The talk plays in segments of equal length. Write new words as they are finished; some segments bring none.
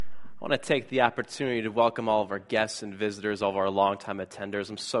want to take the opportunity to welcome all of our guests and visitors, all of our longtime attenders.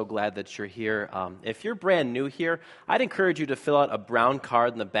 I'm so glad that you're here. If you're brand new here, I'd encourage you to fill out a brown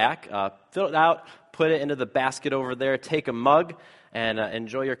card in the back. Fill it out, put it into the basket over there, take a mug, and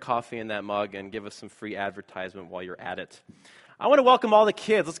enjoy your coffee in that mug and give us some free advertisement while you're at it. I want to welcome all the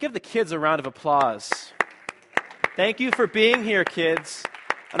kids. Let's give the kids a round of applause. Thank you for being here, kids,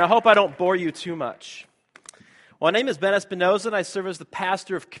 and I hope I don't bore you too much. Well, my name is Ben Espinoza, and I serve as the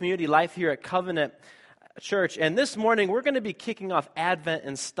pastor of community life here at Covenant Church. And this morning, we're going to be kicking off Advent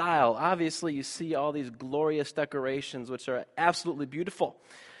in style. Obviously, you see all these glorious decorations, which are absolutely beautiful.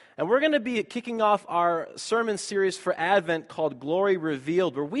 And we're going to be kicking off our sermon series for Advent called Glory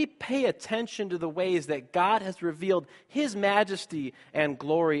Revealed, where we pay attention to the ways that God has revealed His majesty and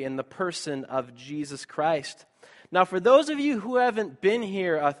glory in the person of Jesus Christ. Now, for those of you who haven't been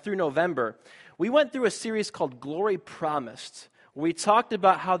here through November, we went through a series called Glory Promised. We talked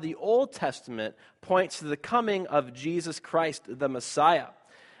about how the Old Testament points to the coming of Jesus Christ, the Messiah.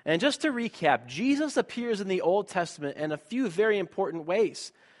 And just to recap, Jesus appears in the Old Testament in a few very important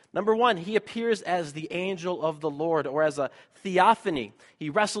ways. Number one, he appears as the angel of the Lord, or as a theophany. He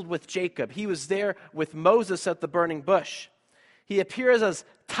wrestled with Jacob. He was there with Moses at the burning bush. He appears as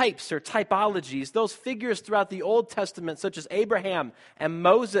types or typologies, those figures throughout the Old Testament, such as Abraham and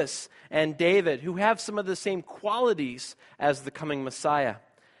Moses and David, who have some of the same qualities as the coming Messiah.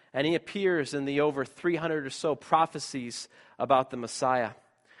 And he appears in the over 300 or so prophecies about the Messiah.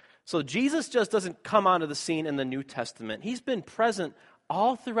 So Jesus just doesn't come onto the scene in the New Testament. He's been present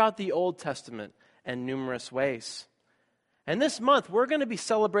all throughout the Old Testament in numerous ways. And this month, we're going to be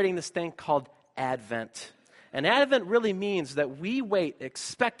celebrating this thing called Advent. And Advent really means that we wait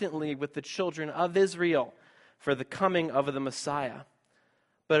expectantly with the children of Israel for the coming of the Messiah.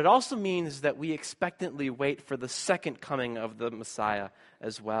 But it also means that we expectantly wait for the second coming of the Messiah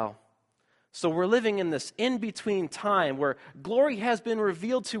as well. So we're living in this in-between time where glory has been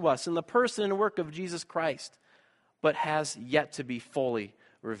revealed to us in the person and work of Jesus Christ, but has yet to be fully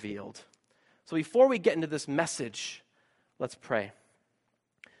revealed. So before we get into this message, let's pray.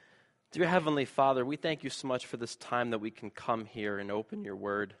 Dear Heavenly Father, we thank you so much for this time that we can come here and open your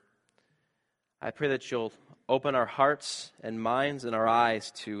word. I pray that you'll open our hearts and minds and our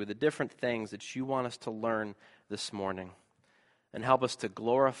eyes to the different things that you want us to learn this morning, and help us to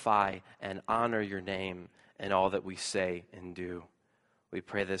glorify and honor your name in all that we say and do. We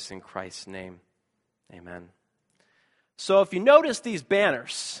pray this in Christ's name. Amen. So if you notice these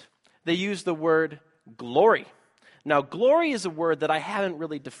banners, they use the word glory. Now, glory is a word that I haven't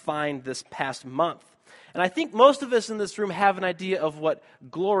really defined this past month. And I think most of us in this room have an idea of what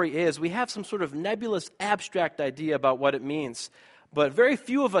glory is. We have some sort of nebulous, abstract idea about what it means. But very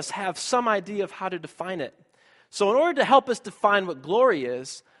few of us have some idea of how to define it. So in order to help us define what glory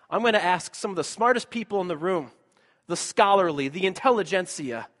is, I'm going to ask some of the smartest people in the room, the scholarly, the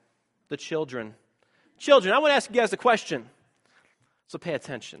intelligentsia, the children. Children, I want to ask you guys a question. So pay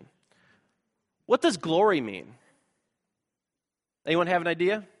attention. What does glory mean? Anyone have an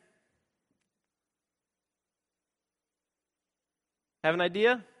idea? Have an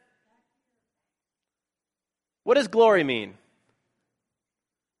idea? What does glory mean?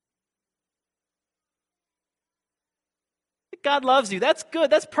 God loves you. That's good.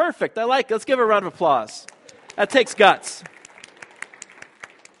 That's perfect. I like it. Let's give her a round of applause. That takes guts.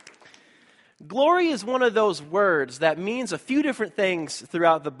 Glory is one of those words that means a few different things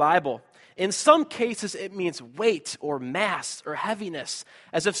throughout the Bible. In some cases, it means weight or mass or heaviness,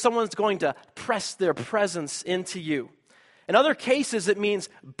 as if someone's going to press their presence into you. In other cases, it means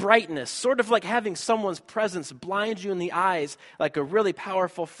brightness, sort of like having someone's presence blind you in the eyes like a really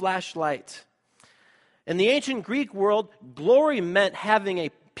powerful flashlight. In the ancient Greek world, glory meant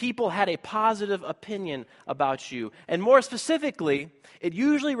people had a positive opinion about you. And more specifically, it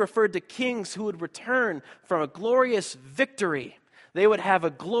usually referred to kings who would return from a glorious victory. They would have a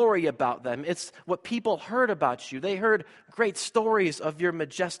glory about them. It's what people heard about you. They heard great stories of your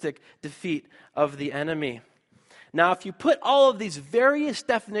majestic defeat of the enemy. Now, if you put all of these various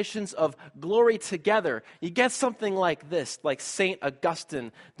definitions of glory together, you get something like this, like St.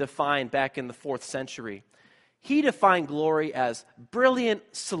 Augustine defined back in the 4th century. He defined glory as brilliant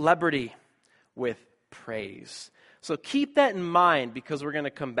celebrity with praise. So keep that in mind because we're going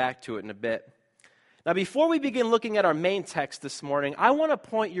to come back to it in a bit. Now, before we begin looking at our main text this morning, I want to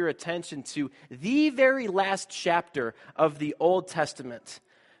point your attention to the very last chapter of the Old Testament.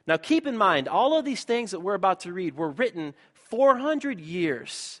 Now, keep in mind, all of these things that we're about to read were written 400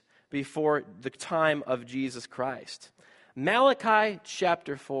 years before the time of Jesus Christ. Malachi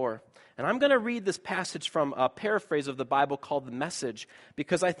chapter 4. And I'm going to read this passage from a paraphrase of the Bible called The Message,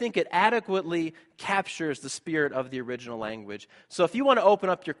 because I think it adequately captures the spirit of the original language. So if you want to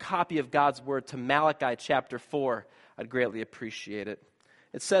open up your copy of God's Word to Malachi chapter 4, I'd greatly appreciate it.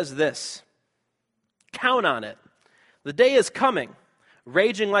 It says this: "Count on it. The day is coming,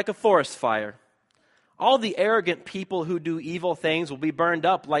 raging like a forest fire. All the arrogant people who do evil things will be burned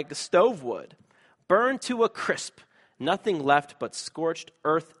up like stove wood, burned to a crisp. Nothing left but scorched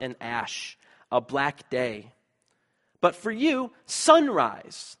earth and ash, a black day. But for you,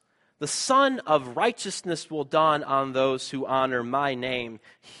 sunrise. The sun of righteousness will dawn on those who honor my name,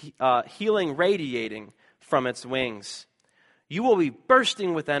 healing radiating from its wings. You will be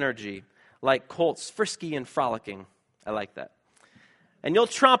bursting with energy, like colts frisky and frolicking." I like that. "And you'll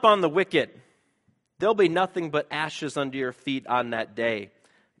tromp on the wicked. There'll be nothing but ashes under your feet on that day.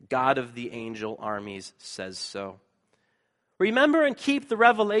 God of the angel armies says so. Remember and keep the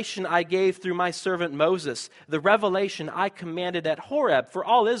revelation I gave through my servant Moses, the revelation I commanded at Horeb for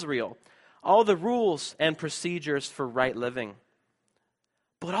all Israel, all the rules and procedures for right living.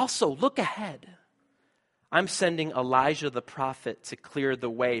 But also look ahead. I'm sending Elijah the prophet to clear the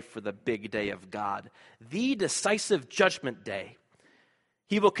way for the big day of God, the decisive judgment day.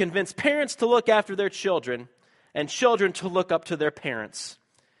 He will convince parents to look after their children and children to look up to their parents.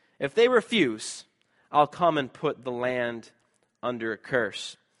 If they refuse, I'll come and put the land under a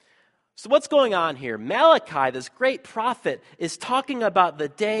curse." So what's going on here? Malachi, this great prophet, is talking about the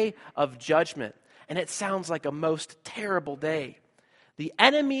day of judgment, and it sounds like a most terrible day. The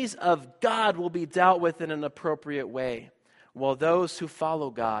enemies of God will be dealt with in an appropriate way, while those who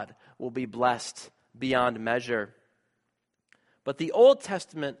follow God will be blessed beyond measure. But the Old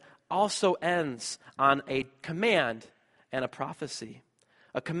Testament also ends on a command and a prophecy.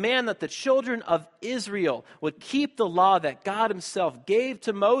 A command that the children of Israel would keep the law that God himself gave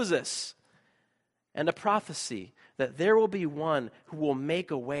to Moses, and a prophecy that there will be one who will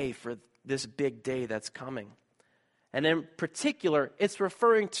make a way for this big day that's coming. And in particular, it's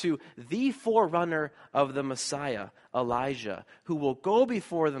referring to the forerunner of the Messiah, Elijah, who will go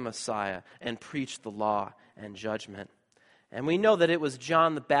before the Messiah and preach the law and judgment. And we know that it was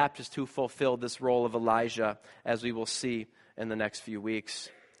John the Baptist who fulfilled this role of Elijah, as we will see in the next few weeks.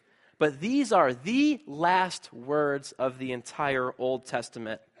 But these are the last words of the entire Old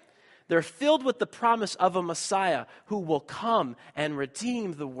Testament. They're filled with the promise of a Messiah who will come and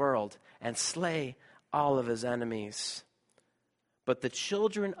redeem the world and slay all of his enemies. But the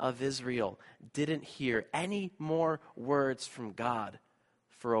children of Israel didn't hear any more words from God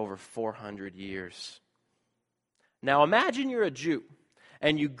for over 400 years. Now imagine you're a Jew,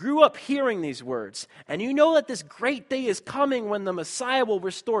 and you grew up hearing these words, and you know that this great day is coming when the Messiah will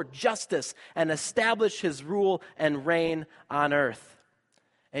restore justice and establish his rule and reign on earth.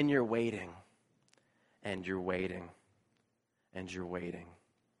 And you're waiting, and you're waiting, and you're waiting,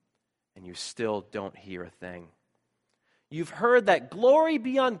 and you still don't hear a thing. You've heard that glory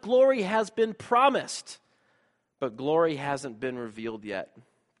beyond glory has been promised, but glory hasn't been revealed yet.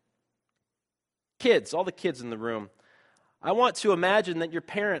 Kids, all the kids in the room, I want you to imagine in your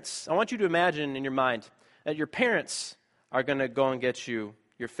mind that your parents are going to go and get you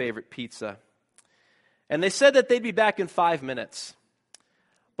your favorite pizza. And they said that they'd be back in 5 minutes,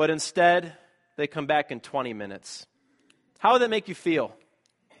 but instead they come back in 20 minutes. How would that make you feel?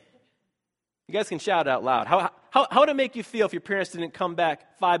 You guys can shout it out loud. How would it make you feel if your parents didn't come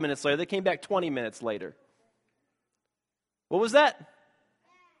back 5 minutes later? They came back 20 minutes later. What was that?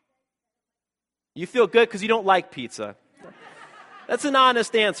 You feel good because you don't like pizza. That's an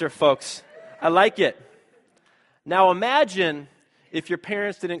honest answer, folks. I like it. Now imagine if your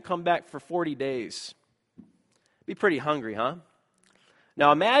parents didn't come back for 40 days. Be pretty hungry, huh?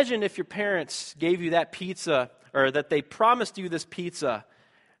 Now imagine if your parents gave you that pizza, or that they promised you this pizza,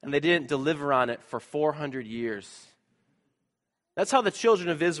 and they didn't deliver on it for 400 years. That's how the children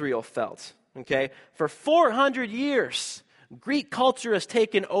of Israel felt, okay? For 400 years, Greek culture has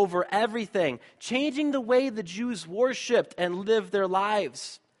taken over everything, changing the way the Jews worshipped and lived their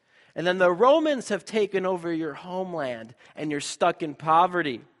lives. And then the Romans have taken over your homeland, and you're stuck in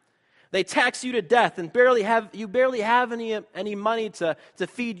poverty. They tax you to death and barely have any money to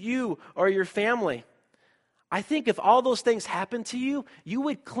feed you or your family. I think if all those things happened to you, you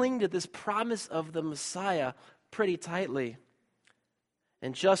would cling to this promise of the Messiah pretty tightly.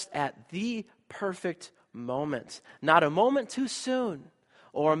 And just at the perfect moment, not a moment too soon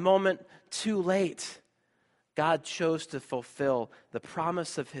or a moment too late, God chose to fulfill the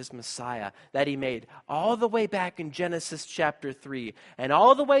promise of his Messiah that he made all the way back in Genesis chapter 3 and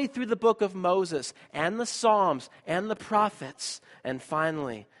all the way through the book of Moses and the Psalms and the prophets and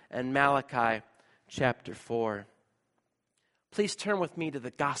finally in Malachi chapter 4. Please turn with me to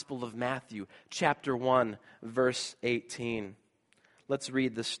the Gospel of Matthew chapter 1 verse 18. Let's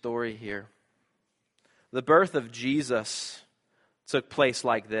read the story here. The birth of Jesus took place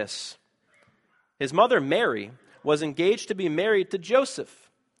like this. His mother, Mary, was engaged to be married to Joseph.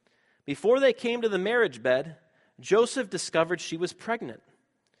 Before they came to the marriage bed, Joseph discovered she was pregnant.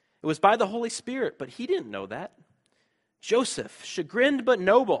 It was by the Holy Spirit, but he didn't know that. Joseph, chagrined but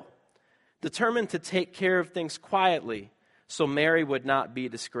noble, determined to take care of things quietly so Mary would not be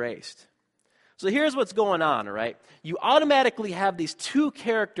disgraced. So here's what's going on, right? You automatically have these two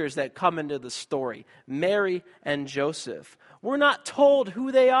characters that come into the story, Mary and Joseph. We're not told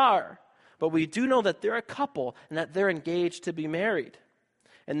who they are, but we do know that they're a couple and that they're engaged to be married.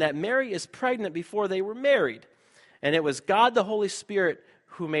 And that Mary is pregnant before they were married. And it was God the Holy Spirit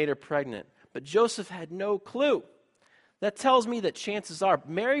who made her pregnant. But Joseph had no clue. That tells me that chances are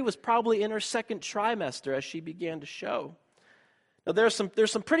Mary was probably in her second trimester as she began to show. Now there's some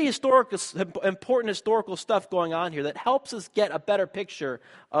pretty important historical stuff going on here that helps us get a better picture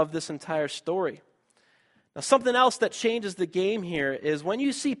of this entire story. Now, something else that changes the game here is when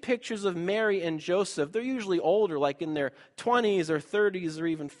you see pictures of Mary and Joseph, they're usually older, like in their 20s or 30s or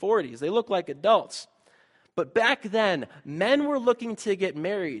even 40s. They look like adults. But back then, men were looking to get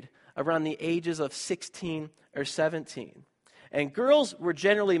married around the ages of 16 or 17. And girls were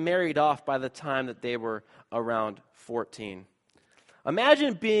generally married off by the time that they were around 14.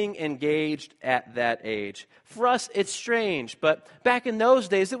 Imagine being engaged at that age. For us, it's strange, but back in those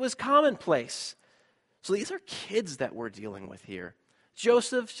days, it was commonplace. So these are kids that we're dealing with here.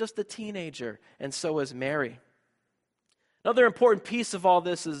 Joseph's just a teenager, and so is Mary. Another important piece of all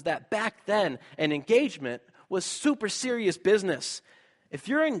this is that back then, an engagement was super serious business. If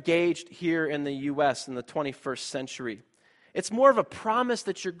you're engaged here in the U.S. in the 21st century, it's more of a promise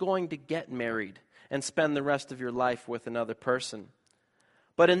that you're going to get married and spend the rest of your life with another person.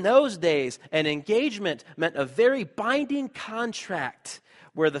 But in those days, an engagement meant a very binding contract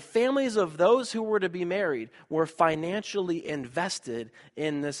where the families of those who were to be married were financially invested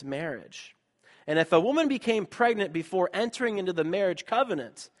in this marriage. And if a woman became pregnant before entering into the marriage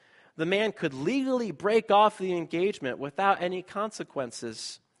covenant, the man could legally break off the engagement without any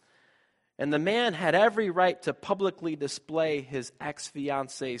consequences. And the man had every right to publicly display his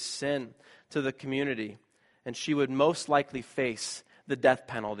ex-fiance's sin to the community, and she would most likely face the death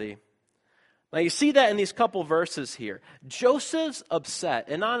penalty. Now you see that in these couple verses here. Joseph's upset,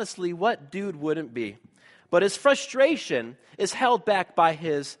 and honestly, what dude wouldn't be? But his frustration is held back by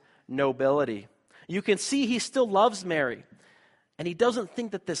his nobility. You can see he still loves Mary, and he doesn't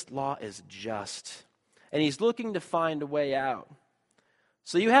think that this law is just. And he's looking to find a way out.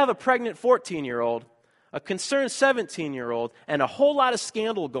 So you have a pregnant 14-year-old, a concerned 17-year-old, and a whole lot of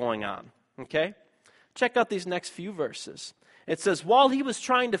scandal going on. Okay? Check out these next few verses. It says, while he was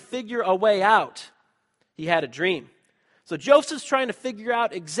trying to figure a way out, he had a dream. So Joseph's trying to figure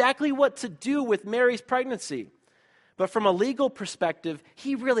out exactly what to do with Mary's pregnancy. But from a legal perspective,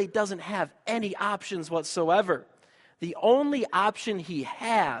 he really doesn't have any options whatsoever. The only option he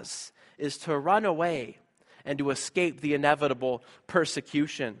has is to run away and to escape the inevitable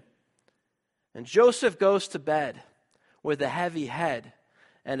persecution. And Joseph goes to bed with a heavy head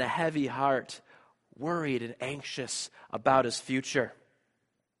and a heavy heart, worried and anxious about his future.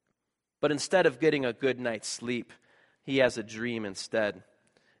 But instead of getting a good night's sleep, he has a dream instead.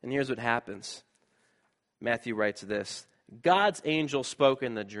 And here's what happens. Matthew writes this: God's angel spoke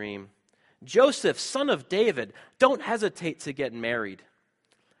in the dream, Joseph, son of David, don't hesitate to get married.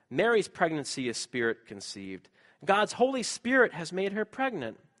 Mary's pregnancy is spirit conceived. God's Holy Spirit has made her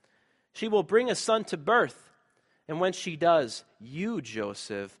pregnant. She will bring a son to birth. And when she does, you,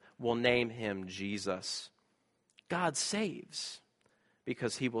 Joseph, will name him Jesus. God saves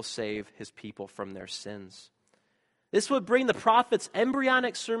because he will save his people from their sins. This would bring the prophet's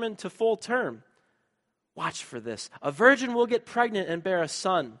embryonic sermon to full term. Watch for this. A virgin will get pregnant and bear a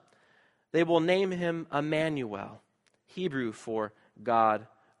son. They will name him Emmanuel, Hebrew for God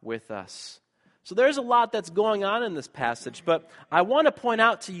with us. So there's a lot that's going on in this passage, but I want to point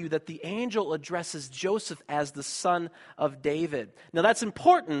out to you that the angel addresses Joseph as the son of David. Now that's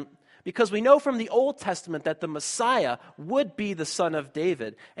important because we know from the Old Testament that the Messiah would be the son of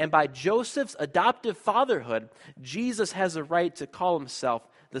David. And by Joseph's adoptive fatherhood, Jesus has a right to call himself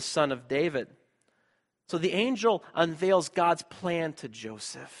the son of David. So the angel unveils God's plan to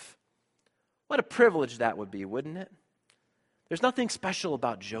Joseph. What a privilege that would be, wouldn't it? There's nothing special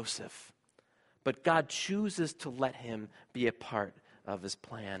about Joseph, but God chooses to let him be a part of his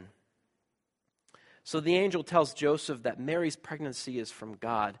plan. So the angel tells Joseph that Mary's pregnancy is from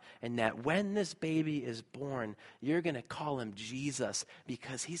God, and that when this baby is born, you're going to call him Jesus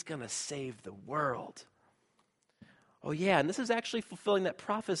because he's going to save the world. Oh yeah, and this is actually fulfilling that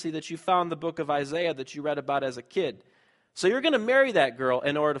prophecy that you found in the book of Isaiah that you read about as a kid. So you're going to marry that girl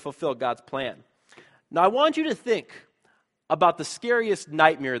in order to fulfill God's plan. Now I want you to think about the scariest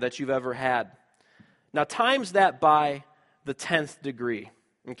nightmare that you've ever had. Now times that by the 10th degree.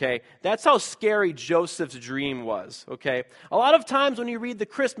 Okay, that's how scary Joseph's dream was, okay? A lot of times when you read the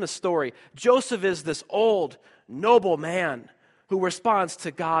Christmas story, Joseph is this old, noble man who responds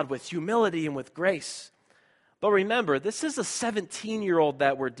to God with humility and with grace. But remember, this is a 17-year-old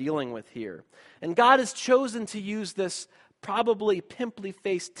that we're dealing with here. And God has chosen to use this probably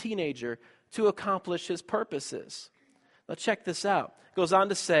pimply-faced teenager to accomplish his purposes. Now check this out. It goes on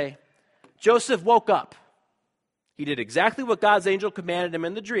to say, Joseph woke up. He did exactly what God's angel commanded him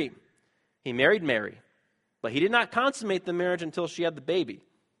in the dream. He married Mary, but he did not consummate the marriage until she had the baby.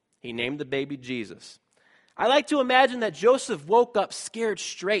 He named the baby Jesus. I like to imagine that Joseph woke up scared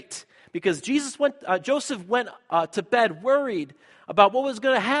straight because Joseph went to bed worried about what was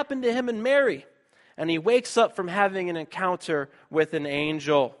going to happen to him and Mary. And he wakes up from having an encounter with an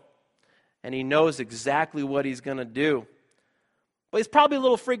angel. And he knows exactly what he's going to do. But he's probably a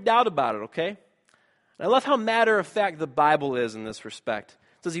little freaked out about it, okay? I love how matter-of-fact the Bible is in this respect.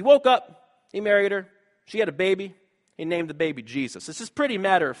 It says he woke up, he married her, she had a baby, he named the baby Jesus. This is pretty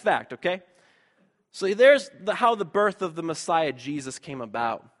matter-of-fact, okay? So there's how the birth of the Messiah Jesus came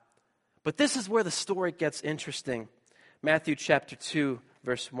about. But this is where the story gets interesting. Matthew chapter 2,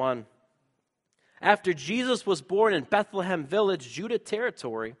 verse 1. After Jesus was born in Bethlehem village, Judah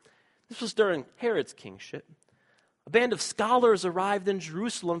territory, this was during Herod's kingship, a band of scholars arrived in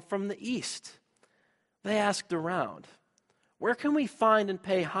Jerusalem from the east. They asked around, where can we find and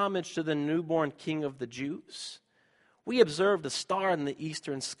pay homage to the newborn king of the Jews? We observed a star in the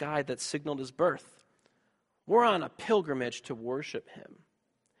eastern sky that signaled his birth. We're on a pilgrimage to worship him.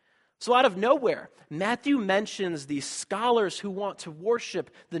 So out of nowhere, Matthew mentions these scholars who want to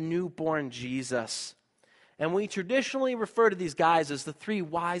worship the newborn Jesus. And we traditionally refer to these guys as the three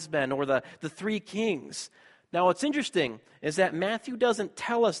wise men or the three kings. Now, what's interesting is that Matthew doesn't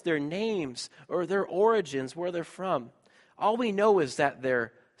tell us their names or their origins, where they're from. All we know is that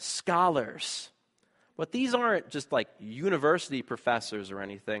they're scholars. But these aren't just like university professors or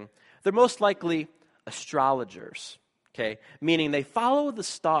anything. They're most likely astrologers, okay? Meaning they follow the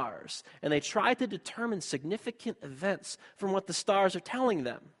stars and they try to determine significant events from what the stars are telling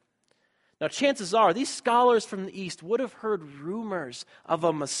them. Now, chances are these scholars from the East would have heard rumors of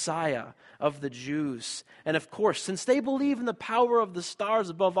a Messiah of the Jews. And of course, since they believe in the power of the stars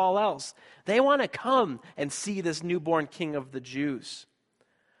above all else, they want to come and see this newborn king of the Jews.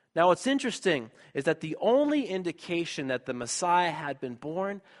 Now, what's interesting is that the only indication that the Messiah had been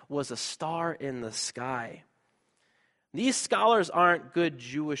born was a star in the sky. These scholars aren't good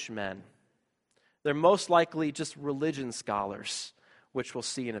Jewish men. They're most likely just religion scholars, which we'll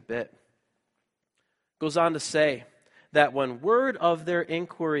see in a bit. Goes on to say that when word of their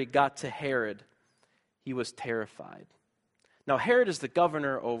inquiry got to Herod, he was terrified. Now, Herod is the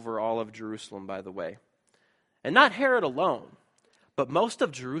governor over all of Jerusalem, by the way. And not Herod alone, but most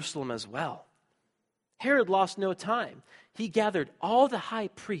of Jerusalem as well. Herod lost no time. He gathered all the high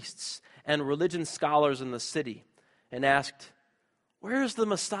priests and religion scholars in the city and asked, where is the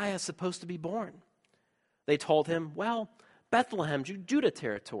Messiah supposed to be born? They told him, well, Bethlehem, Judah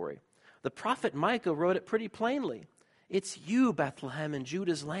territory. The prophet Micah wrote it pretty plainly. It's you, Bethlehem, in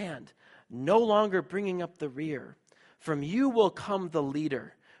Judah's land, no longer bringing up the rear. From you will come the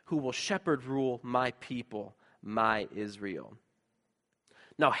leader who will shepherd rule my people, my Israel.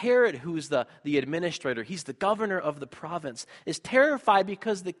 Now Herod, who's the administrator, he's the governor of the province, is terrified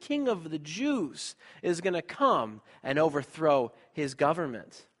because the king of the Jews is going to come and overthrow his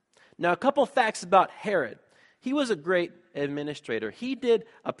government. Now, a couple facts about Herod. He was a great administrator. He did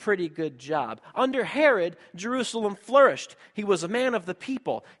a pretty good job. Under Herod, Jerusalem flourished. He was a man of the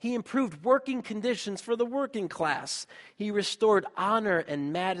people. He improved working conditions for the working class. He restored honor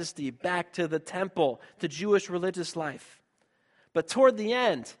and majesty back to the temple, to Jewish religious life. But toward the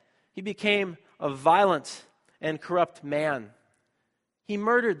end, he became a violent and corrupt man. He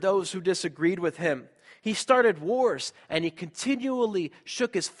murdered those who disagreed with him. He started wars, and he continually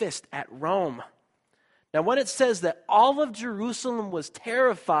shook his fist at Rome. Now, when it says that all of Jerusalem was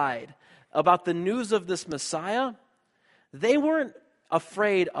terrified about the news of this Messiah, they weren't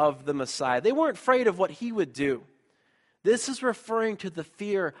afraid of the Messiah. They weren't afraid of what he would do. This is referring to the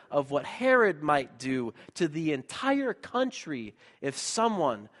fear of what Herod might do to the entire country if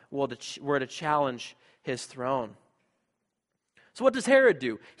someone were to challenge his throne. So what does Herod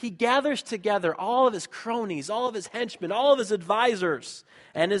do? He gathers together all of his cronies, all of his henchmen, all of his advisors,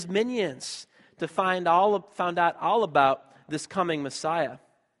 and his minions to find out all about this coming Messiah.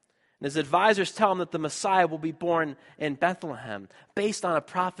 And his advisors tell him that the Messiah will be born in Bethlehem, based on a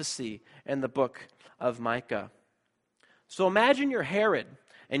prophecy in the book of Micah. So imagine you're Herod,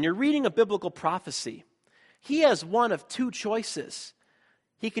 and you're reading a biblical prophecy. He has one of two choices.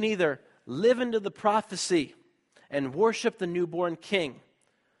 He can either live into the prophecy and worship the newborn king,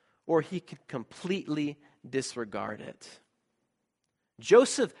 or he can completely disregard it.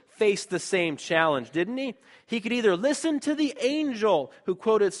 Joseph faced the same challenge, didn't he? He could either listen to the angel who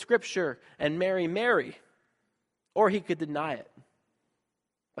quoted scripture and marry Mary, or he could deny it.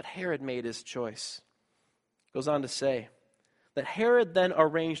 But Herod made his choice. Goes on to say that Herod then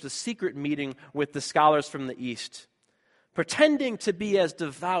arranged a secret meeting with the scholars from the east, pretending to be as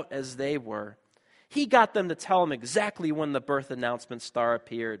devout as they were. He got them to tell him exactly when the birth announcement star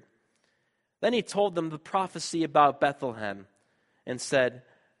appeared. Then he told them the prophecy about Bethlehem and said,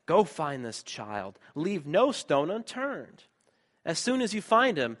 "Go find this child. Leave no stone unturned. As soon as you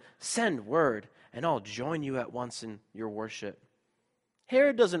find him, send word, and I'll join you at once in your worship."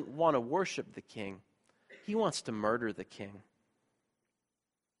 Herod doesn't want to worship the king. He wants to murder the king.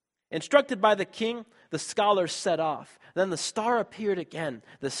 Instructed by the king, the scholars set off. Then the star appeared again,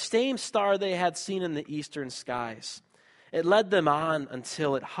 the same star they had seen in the eastern skies. It led them on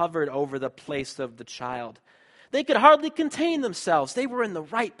until it hovered over the place of the child. They could hardly contain themselves. They were in the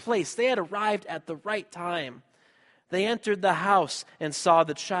right place. They had arrived at the right time. They entered the house and saw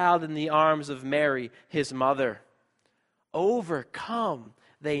the child in the arms of Mary, his mother. Overcome,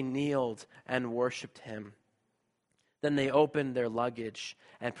 they kneeled and worshipped him. Then they opened their luggage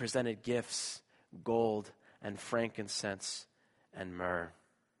and presented gifts, gold and frankincense and myrrh.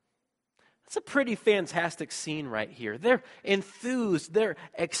 It's a pretty fantastic scene right here. They're enthused. They're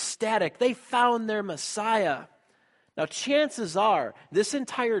ecstatic. They found their Messiah. Now, chances are this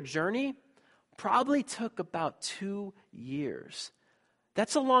entire journey probably took about 2 years.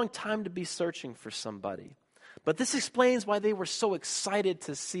 That's a long time to be searching for somebody. But this explains why they were so excited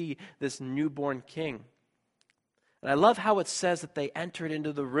to see this newborn king. And I love how it says that they entered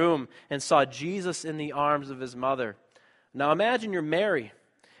into the room and saw Jesus in the arms of his mother. Now imagine you're Mary,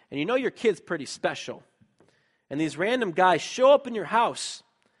 and you know your kid's pretty special. And these random guys show up in your house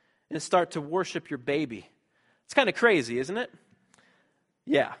and start to worship your baby. It's kind of crazy, isn't it?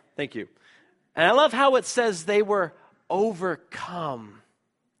 Yeah, thank you. And I love how it says they were overcome.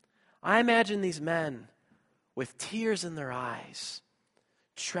 I imagine these men with tears in their eyes,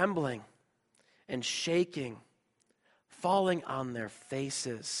 trembling and shaking, falling on their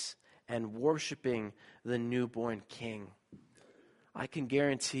faces and worshiping the newborn king. I can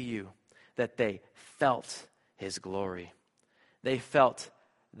guarantee you that they felt his glory. They felt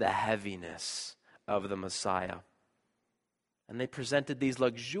the heaviness of the Messiah. And they presented these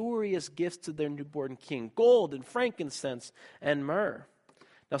luxurious gifts to their newborn king, gold and frankincense and myrrh.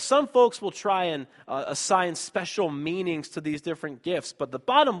 Now, some folks will try and assign special meanings to these different gifts, but the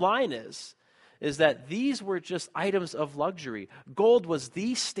bottom line is that these were just items of luxury. Gold was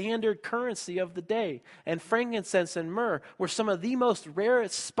the standard currency of the day, and frankincense and myrrh were some of the most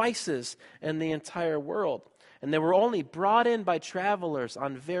rarest spices in the entire world. And they were only brought in by travelers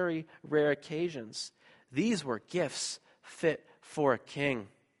on very rare occasions. These were gifts fit for a king.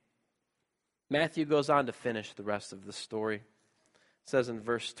 Matthew goes on to finish the rest of the story. It says in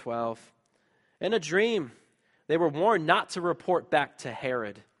verse 12, "In a dream, they were warned not to report back to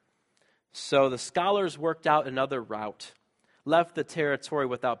Herod. So the scholars worked out another route, left the territory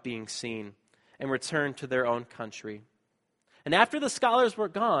without being seen, and returned to their own country. And after the scholars were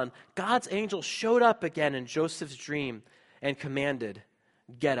gone, God's angel showed up again in Joseph's dream and commanded,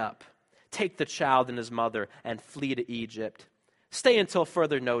 'Get up, take the child and his mother, and flee to Egypt. Stay until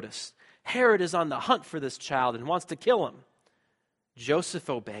further notice. Herod is on the hunt for this child and wants to kill him.' Joseph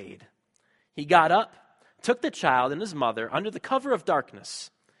obeyed. He got up, took the child and his mother under the cover of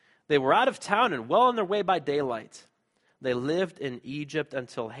darkness. They were out of town and well on their way by daylight. They lived in Egypt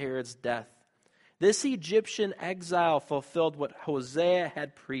until Herod's death. This Egyptian exile fulfilled what Hosea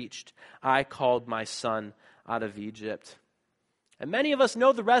had preached. 'I called my son out of Egypt.'" And many of us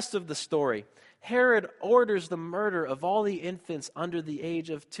know the rest of the story. Herod orders the murder of all the infants under the age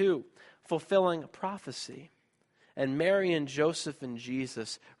of 2, fulfilling a prophecy. And Mary and Joseph and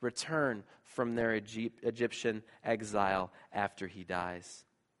Jesus return from their Egyptian exile after he dies.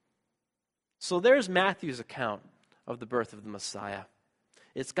 So there's Matthew's account of the birth of the Messiah.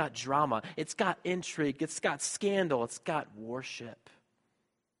 It's got drama, it's got intrigue, it's got scandal, it's got worship.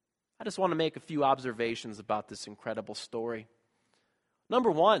 I just want to make a few observations about this incredible story.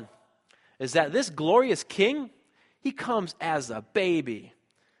 Number one is that this glorious king, he comes as a baby.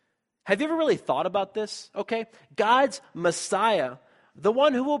 Have you ever really thought about this? Okay, God's Messiah, the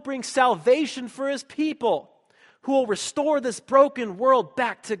one who will bring salvation for his people, who will restore this broken world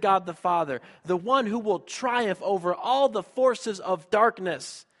back to God the Father, the one who will triumph over all the forces of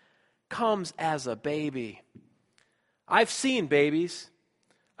darkness, comes as a baby. I've seen babies.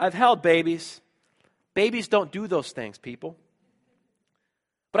 I've held babies. Babies don't do those things, people.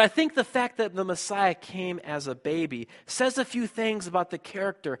 But I think the fact that the Messiah came as a baby says a few things about the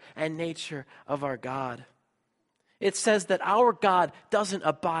character and nature of our God. It says that our God doesn't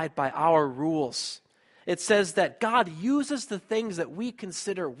abide by our rules. It says that God uses the things that we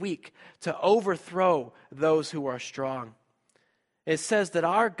consider weak to overthrow those who are strong. It says that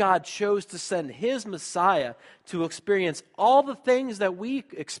our God chose to send his Messiah to experience all the things that we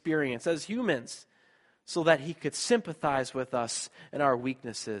experience as humans, so that he could sympathize with us in our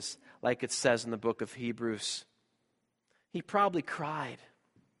weaknesses, like it says in the book of Hebrews. He probably cried.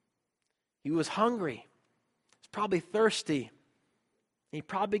 He was hungry. He was probably thirsty. He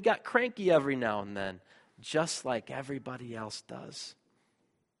probably got cranky every now and then, just like everybody else does.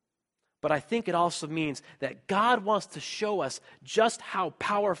 But I think it also means that God wants to show us just how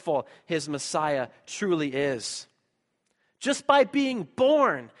powerful his Messiah truly is. Just by being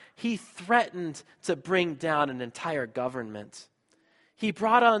born, he threatened to bring down an entire government. He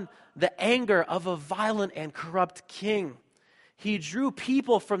brought on the anger of a violent and corrupt king. He drew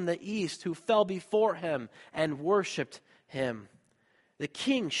people from the east who fell before him and worshiped him. The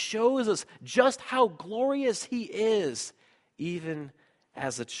king shows us just how glorious he is, even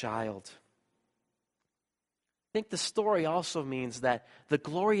as a child. I think the story also means that the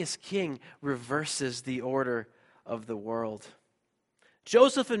glorious king reverses the order of the world.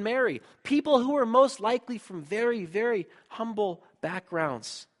 Joseph and Mary, people who are most likely from very, very humble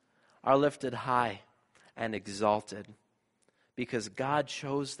backgrounds, are lifted high and exalted because God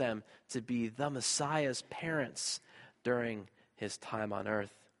chose them to be the Messiah's parents during his time on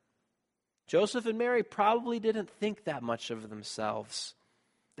earth. Joseph and Mary probably didn't think that much of themselves.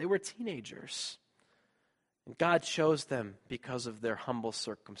 They were teenagers. And God chose them because of their humble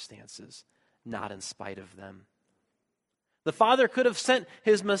circumstances, not in spite of them. The Father could have sent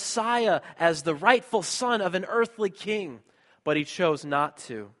his Messiah as the rightful son of an earthly king, but he chose not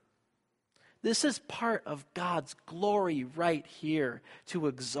to. This is part of God's glory right here, to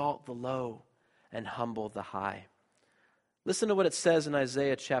exalt the low and humble the high. Listen to what it says in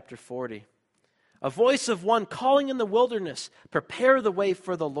Isaiah chapter 40. A voice of one calling in the wilderness, prepare the way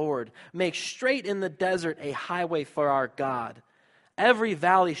for the Lord. Make straight in the desert a highway for our God. Every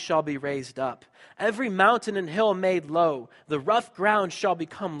valley shall be raised up, every mountain and hill made low. The rough ground shall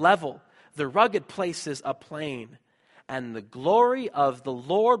become level, the rugged places a plain. And the glory of the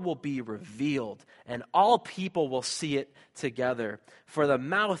Lord will be revealed, and all people will see it together. For the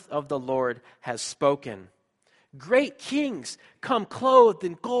mouth of the Lord has spoken. Great kings come clothed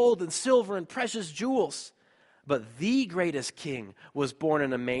in gold and silver and precious jewels. But the greatest king was born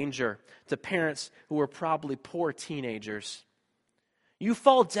in a manger to parents who were probably poor teenagers. You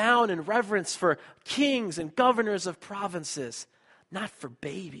fall down in reverence for kings and governors of provinces, not for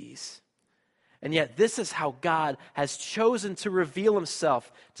babies. And yet this is how God has chosen to reveal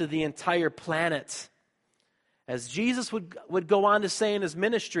himself to the entire planet. As Jesus would go on to say in his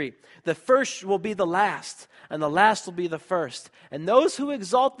ministry, the first will be the last, and the last will be the first. And those who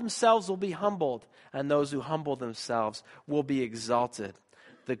exalt themselves will be humbled, and those who humble themselves will be exalted.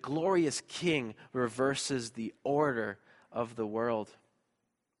 The glorious king reverses the order of the world.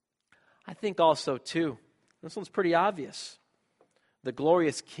 I think also, too, this one's pretty obvious. The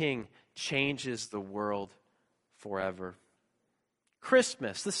glorious king changes the world forever.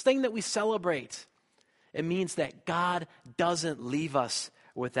 Christmas, this thing that we celebrate, it means that God doesn't leave us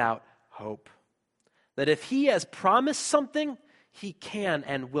without hope. That if he has promised something, he can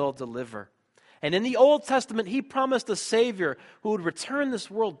and will deliver. And in the Old Testament, he promised a Savior who would return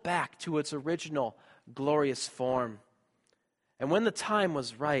this world back to its original glorious form. And when the time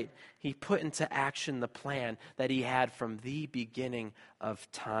was right, he put into action the plan that he had from the beginning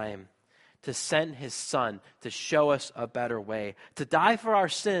of time, to send his Son to show us a better way, to die for our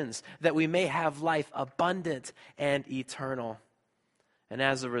sins that we may have life abundant and eternal. And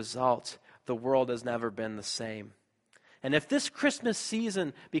as a result, the world has never been the same. And if this Christmas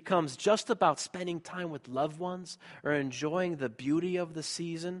season becomes just about spending time with loved ones or enjoying the beauty of the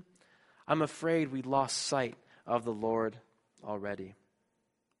season, I'm afraid we lost sight of the Lord already.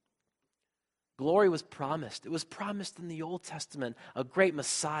 Glory was promised. It was promised in the Old Testament, a great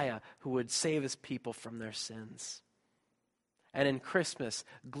Messiah who would save his people from their sins. And in Christmas,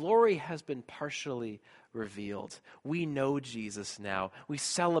 glory has been partially revealed. We know Jesus now. We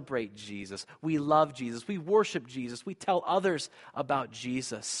celebrate Jesus. We love Jesus. We worship Jesus. We tell others about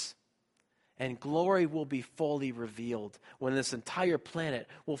Jesus. And glory will be fully revealed when this entire planet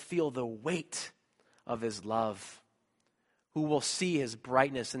will feel the weight of his love, who will see his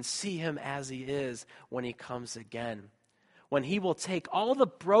brightness and see him as he is when he comes again. When he will take all the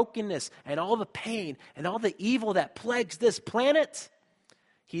brokenness and all the pain and all the evil that plagues this planet,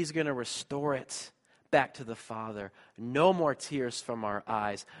 he's going to restore it back to the Father. No more tears from our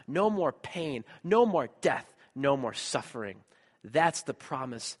eyes. No more pain. No more death. No more suffering. That's the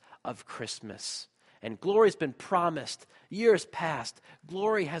promise of Christmas. And glory's been promised years past.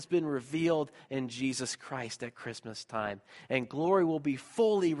 Glory has been revealed in Jesus Christ at Christmas time. And glory will be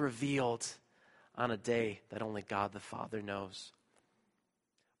fully revealed on a day that only God the Father knows.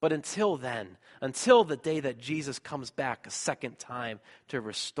 But until then, until the day that Jesus comes back a second time to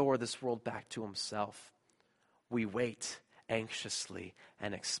restore this world back to himself, we wait anxiously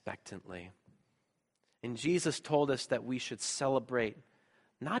and expectantly. And Jesus told us that we should celebrate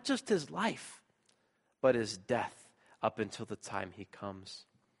not just his life, but his death up until the time he comes.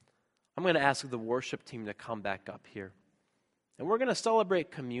 I'm going to ask the worship team to come back up here. And we're going to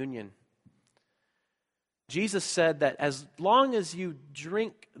celebrate communion. Jesus said that as long as you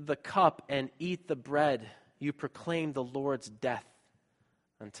drink the cup and eat the bread, you proclaim the Lord's death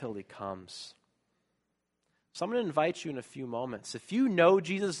until he comes. So I'm going to invite you in a few moments. If you know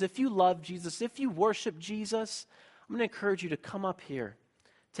Jesus, if you love Jesus, if you worship Jesus, I'm going to encourage you to come up here.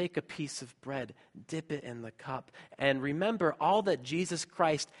 Take a piece of bread, dip it in the cup, and remember all that Jesus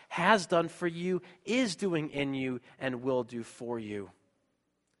Christ has done for you, is doing in you, and will do for you.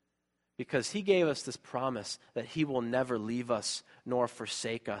 Because he gave us this promise that he will never leave us nor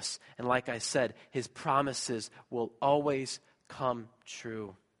forsake us. And like I said, his promises will always come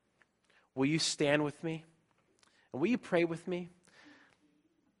true. Will you stand with me? And will you pray with me?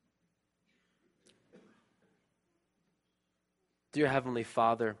 Dear Heavenly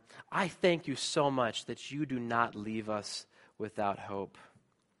Father, I thank you so much that you do not leave us without hope.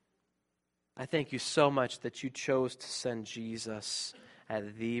 I thank you so much that you chose to send Jesus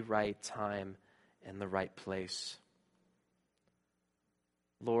at the right time and the right place.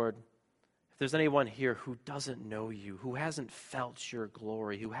 Lord, if there's anyone here who doesn't know you, who hasn't felt your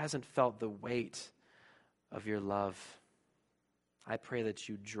glory, who hasn't felt the weight of your love, I pray that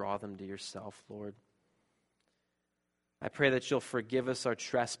you draw them to yourself, Lord. I pray that you'll forgive us our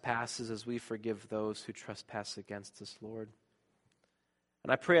trespasses as we forgive those who trespass against us, Lord.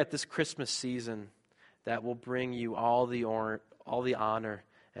 And I pray at this Christmas season that will bring you all the honor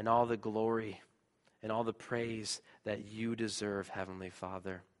and all the glory and all the praise that you deserve, Heavenly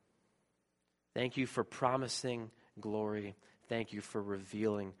Father. Thank you for promising glory. Thank you for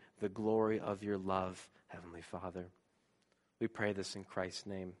revealing the glory of your love, Heavenly Father. We pray this in Christ's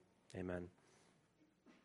name. Amen.